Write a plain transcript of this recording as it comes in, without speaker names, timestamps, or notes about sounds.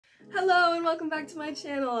Hello and welcome back to my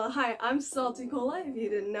channel. Hi, I'm Salty Cola if you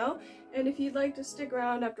didn't know, and if you'd like to stick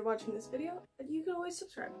around after watching this video, you can always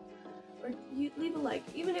subscribe or you leave a like,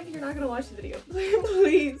 even if you're not gonna watch the video.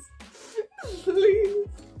 Please.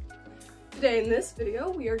 Today in this video,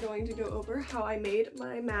 we are going to go over how I made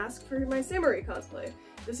my mask for my Samarie cosplay.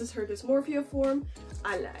 This is her Dysmorphia form.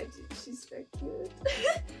 I lied. She's very cute.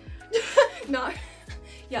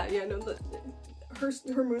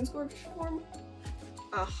 Her moon scorch form.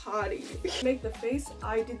 A hottie. Make the face,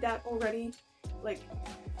 I did that already like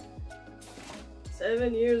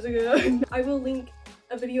 7 years ago. I will link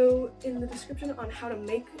a video in the description on how to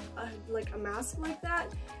make a mask like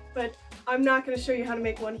that, but I'm not going to show you how to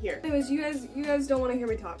make one here. Anyways, you guys don't want to hear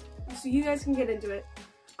me talk, so you guys can get into it.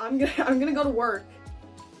 I'm gonna go to work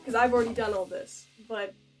because I've already done all this,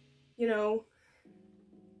 but you know,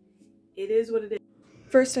 it is what it is.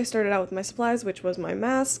 First, I started out with my supplies, which was my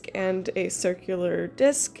mask and a circular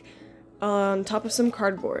disc on top of some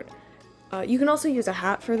cardboard. You can also use a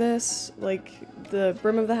hat for this, like the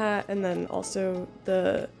brim of the hat and then also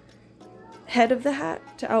the head of the hat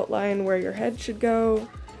to outline where your head should go.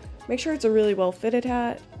 Make sure it's a really well-fitted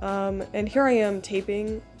hat. And here I am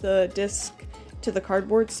taping the disc to the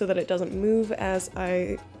cardboard so that it doesn't move as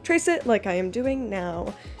I trace it like I am doing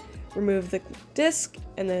now. Remove the disc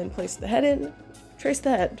and then place the head in. Trace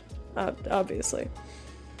the head, obviously.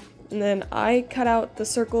 And then I cut out the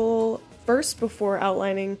circle first before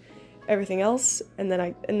outlining everything else, and then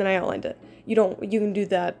I outlined it. You can do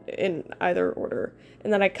that in either order.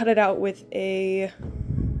 And then I cut it out with I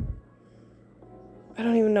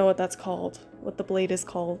don't even know what that's called, what the blade is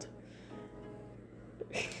called.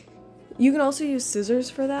 You can also use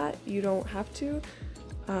scissors for that. You don't have to.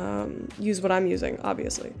 Use what I'm using,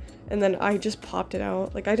 obviously. And then I just popped it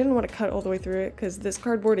out. Like, I didn't want to cut all the way through it because this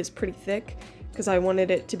cardboard is pretty thick because I wanted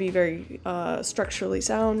it to be very structurally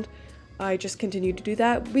sound. I just continued to do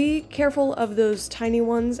that. Be careful of those tiny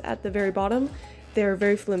ones at the very bottom. They're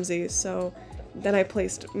very flimsy. So then I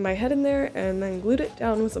placed my head in there and then glued it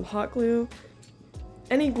down with some hot glue.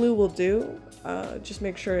 Any glue will do. Just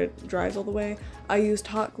make sure it dries all the way. I used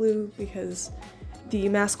hot glue because the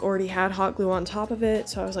mask already had hot glue on top of it,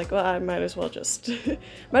 so I was like, well, I might as well just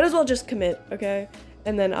commit, okay?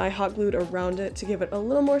 And then I hot glued around it to give it a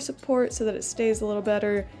little more support so that it stays a little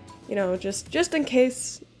better, you know, just in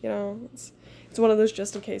case, you know, it's one of those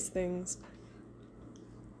just in case things.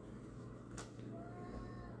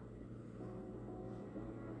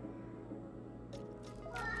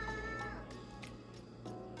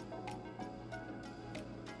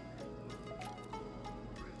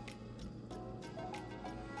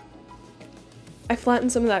 I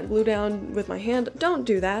flattened some of that glue down with my hand. Don't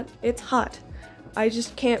do that. It's hot. I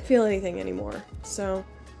just can't feel anything anymore, so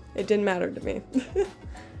it didn't matter to me.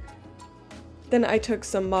 Then I took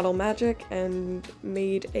some Model Magic and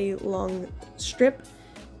made a long strip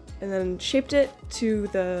and then shaped it to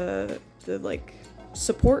the like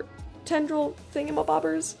support tendril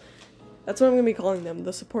thingamabobbers. That's what I'm gonna be calling them,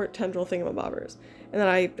 the support tendril thingamabobbers. And then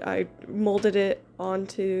I molded it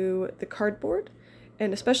onto the cardboard.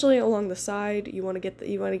 And especially along the side, you want to get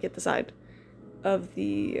the side of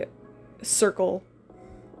the circle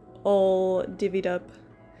all divvied up,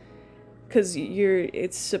 because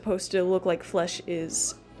it's supposed to look like flesh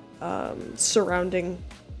is surrounding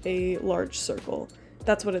a large circle.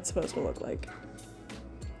 That's what it's supposed to look like.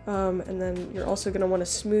 And then you're also gonna want to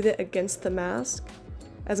smooth it against the mask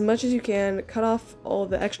as much as you can. Cut off all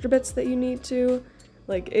the extra bits that you need to.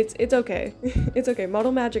 Like, it's okay. It's okay.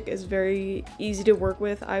 Model Magic is very easy to work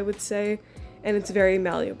with, I would say, and it's very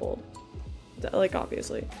malleable, like,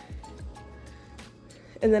 obviously.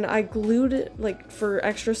 And then I glued it, like, for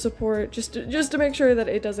extra support, just to make sure that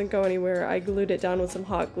it doesn't go anywhere. I glued it down with some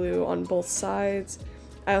hot glue on both sides.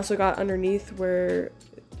 I also got underneath where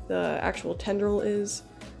the actual tendril is.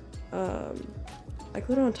 I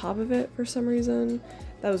glued it on top of it for some reason.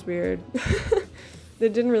 That was weird.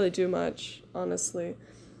 It didn't really do much, honestly.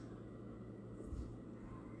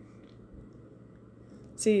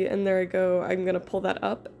 See, and there I go. I'm gonna pull that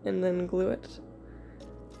up and then glue it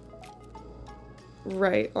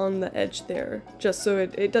right on the edge there, just so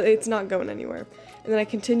it's not going anywhere. And then I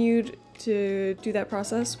continued to do that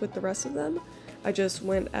process with the rest of them. I just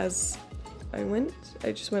went as I went.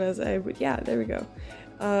 Yeah, there we go.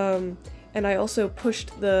 And I also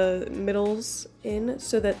pushed the middles in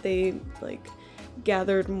so that they, like,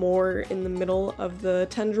 gathered more in the middle of the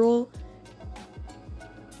tendril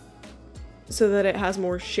so that it has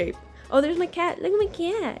more shape. Oh, there's my cat. Look at my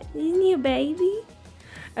cat. Isn't he a baby?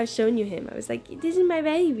 I was showing you him. I was like, this is my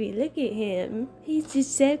baby. Look at him. He's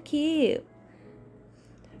just so cute.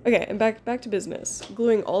 Okay, and back to business.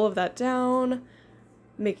 Gluing all of that down,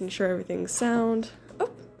 making sure everything's sound. Oh,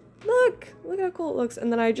 look how cool it looks.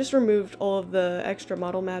 And then I just removed all of the extra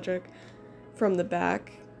model magic from the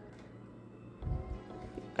back.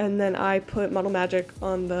 And then I put model magic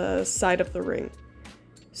on the side of the ring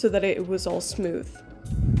so that it was all smooth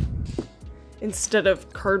instead of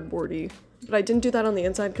cardboardy. But I didn't do that on the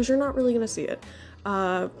inside because you're not really gonna see it.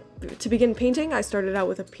 To begin painting, I started out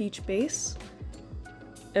with a peach base.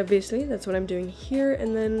 Obviously, that's what I'm doing here,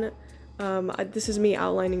 and then this is me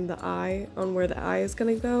outlining the eye on where the eye is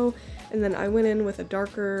gonna go, and then I went in with a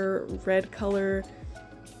darker red color,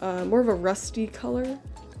 more of a rusty color.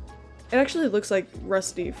 It actually looks like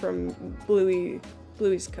Rusty from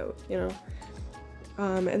Bluey's coat, you know.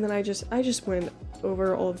 And then I just went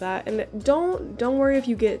over all of that, and don't worry if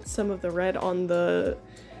you get some of the red on the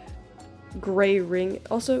gray ring.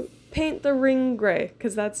 Also, paint the ring gray,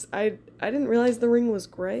 because that's I didn't realize the ring was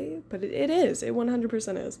gray, but it is. It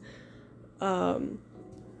 100% is. And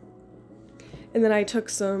then I took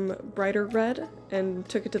some brighter red and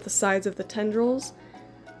took it to the sides of the tendrils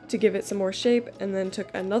to give it some more shape, and then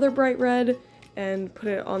took another bright red and put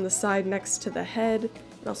it on the side next to the head,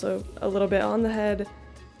 and also a little bit on the head,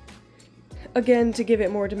 again to give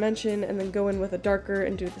it more dimension, and then go in with a darker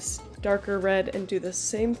and do this darker red and do the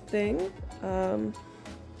same thing.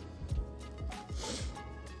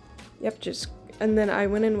 Yep, and then I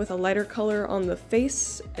went in with a lighter color on the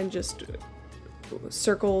face and just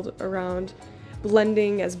circled around,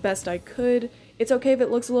 blending as best I could. It's okay if it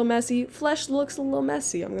looks a little messy. Flesh looks a little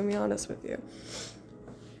messy, I'm gonna be honest with you.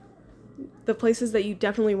 The places that you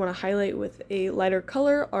definitely want to highlight with a lighter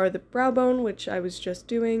color are the brow bone, which I was just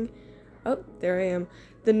doing. Oh, there I am.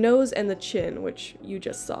 The nose and the chin, which you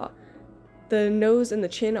just saw. The nose and the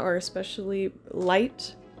chin are especially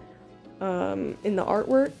light in the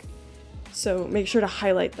artwork, so make sure to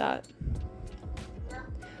highlight that.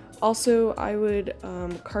 Also, I would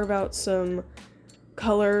carve out some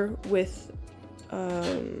color with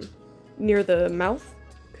near the mouth,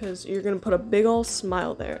 because you're gonna put a big ol'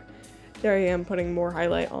 smile there. There I am putting more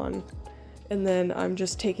highlight on. And then I'm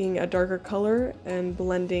just taking a darker color and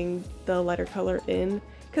blending the lighter color in,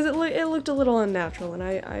 because it looked a little unnatural, and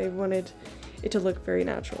I wanted it to look very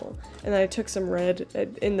natural. And then I took some red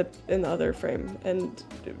in the other frame and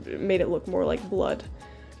made it look more like blood.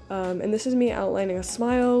 And this is me outlining a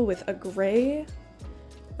smile with a gray,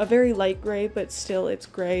 a very light gray, but still it's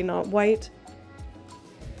gray, not white.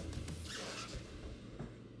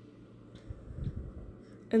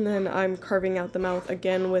 And then I'm carving out the mouth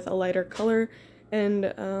again with a lighter color, and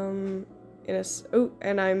and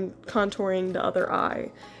I'm contouring the other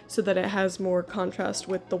eye so that it has more contrast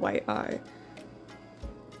with the white eye.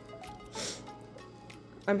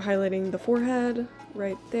 I'm highlighting the forehead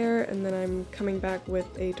right there, and then I'm coming back with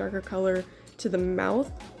a darker color to the mouth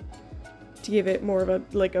to give it more of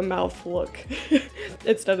a mouth look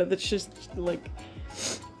instead of it's just like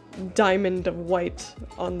diamond of white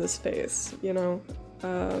on this face, you know.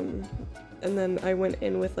 And then I went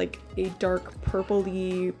in with like a dark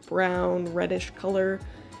purpley brown reddish color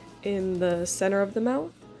in the center of the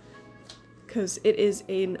mouth, because it is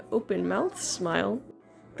an open mouth smile.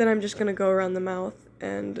 Then I'm just gonna go around the mouth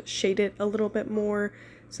and shade it a little bit more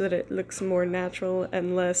so that it looks more natural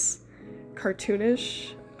and less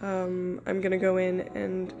cartoonish. I'm gonna go in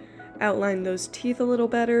and outline those teeth a little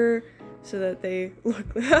better so that they look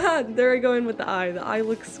there I go in with the eye. The eye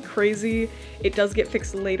looks crazy. It does get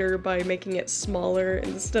fixed later by making it smaller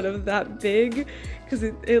instead of that big, because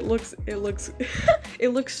it looks it looks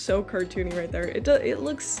so cartoony right there. It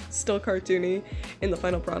looks still cartoony in the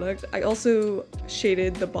final product. I also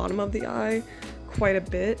shaded the bottom of the eye quite a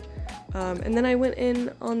bit, and then I went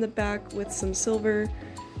in on the back with some silver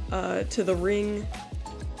to the ring.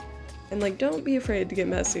 And like, don't be afraid to get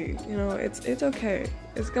messy, you know, it's okay.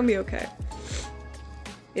 It's gonna be okay.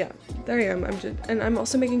 Yeah, there I am. I'm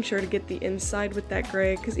also making sure to get the inside with that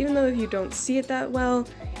gray, because even though you don't see it that well,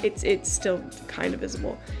 it's still kind of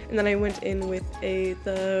visible. And then I went in with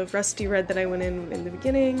the rusty red that I went in the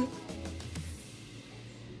beginning.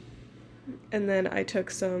 And then I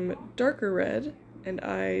took some darker red and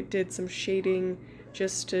I did some shading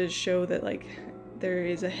just to show that like there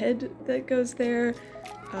is a head that goes there.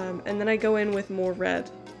 And then I go in with more red.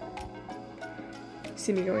 You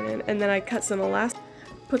see me going in. And then I cut some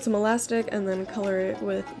put some elastic and then color it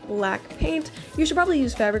with black paint. You should probably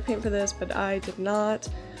use fabric paint for this, but I did not.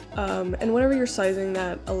 And whenever you're sizing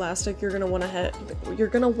that elastic, you're gonna want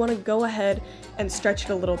to go ahead and stretch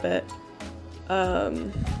it a little bit.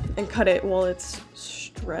 And cut it while it's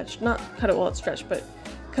stretched. Not cut it while it's stretched, but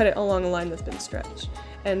cut it along a line that's been stretched.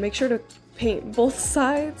 and make sure to paint both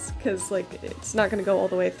sides because like it's not gonna go all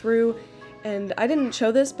the way through. And I didn't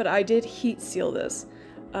show this, but I did heat seal this.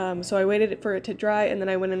 So I waited for it to dry and then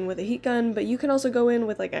I went in with a heat gun, but you can also go in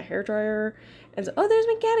with like a hairdryer and so, oh, there's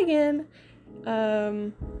my cat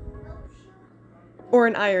again. Or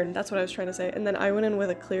an iron, that's what I was trying to say. And then I went in with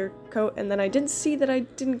a clear coat and then I didn't see that I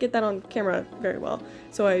didn't get that on camera very well.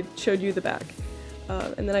 So I showed you the back.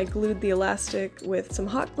 And then I glued the elastic with some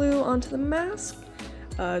hot glue onto the mask,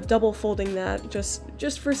 double folding that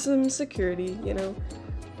just for some security, you know.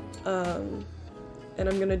 And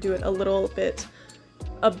I'm gonna do it a little bit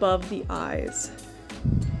above the eyes.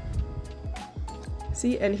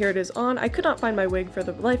 See, and here it is on. I could not find my wig for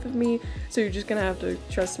the life of me, so you're just gonna have to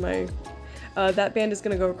trust my... that band is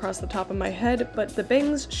gonna go across the top of my head, but the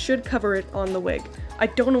bangs should cover it on the wig. I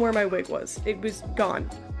don't know where my wig was. It was gone.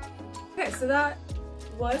 Okay, so that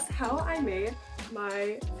was how I made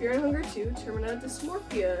my Fear&Hunger2 Termina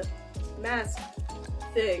Dysmorphia mask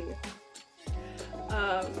thing.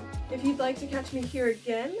 If you'd like to catch me here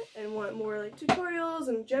again and want more like tutorials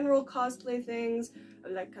and general cosplay things,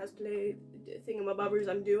 like cosplay thingamabobbers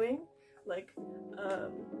I'm doing, like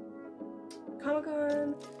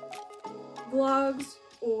Comic-Con vlogs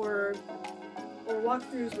or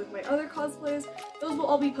walkthroughs with my other cosplays, those will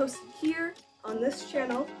all be posted here on this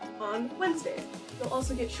channel on Wednesdays. You'll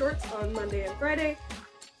also get shorts on Monday and Friday.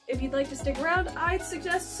 If you'd like to stick around, I'd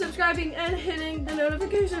suggest subscribing and hitting the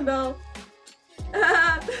notification bell.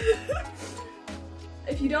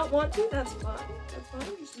 If you don't want to, that's fine. That's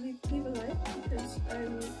fine. Just leave a like because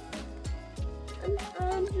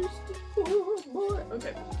I'm just a poor boy.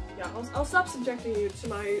 Okay, yeah, I'll stop subjecting you to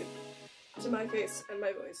my face and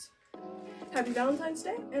my voice. Happy Valentine's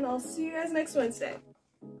Day, and I'll see you guys next Wednesday.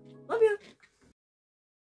 Love you.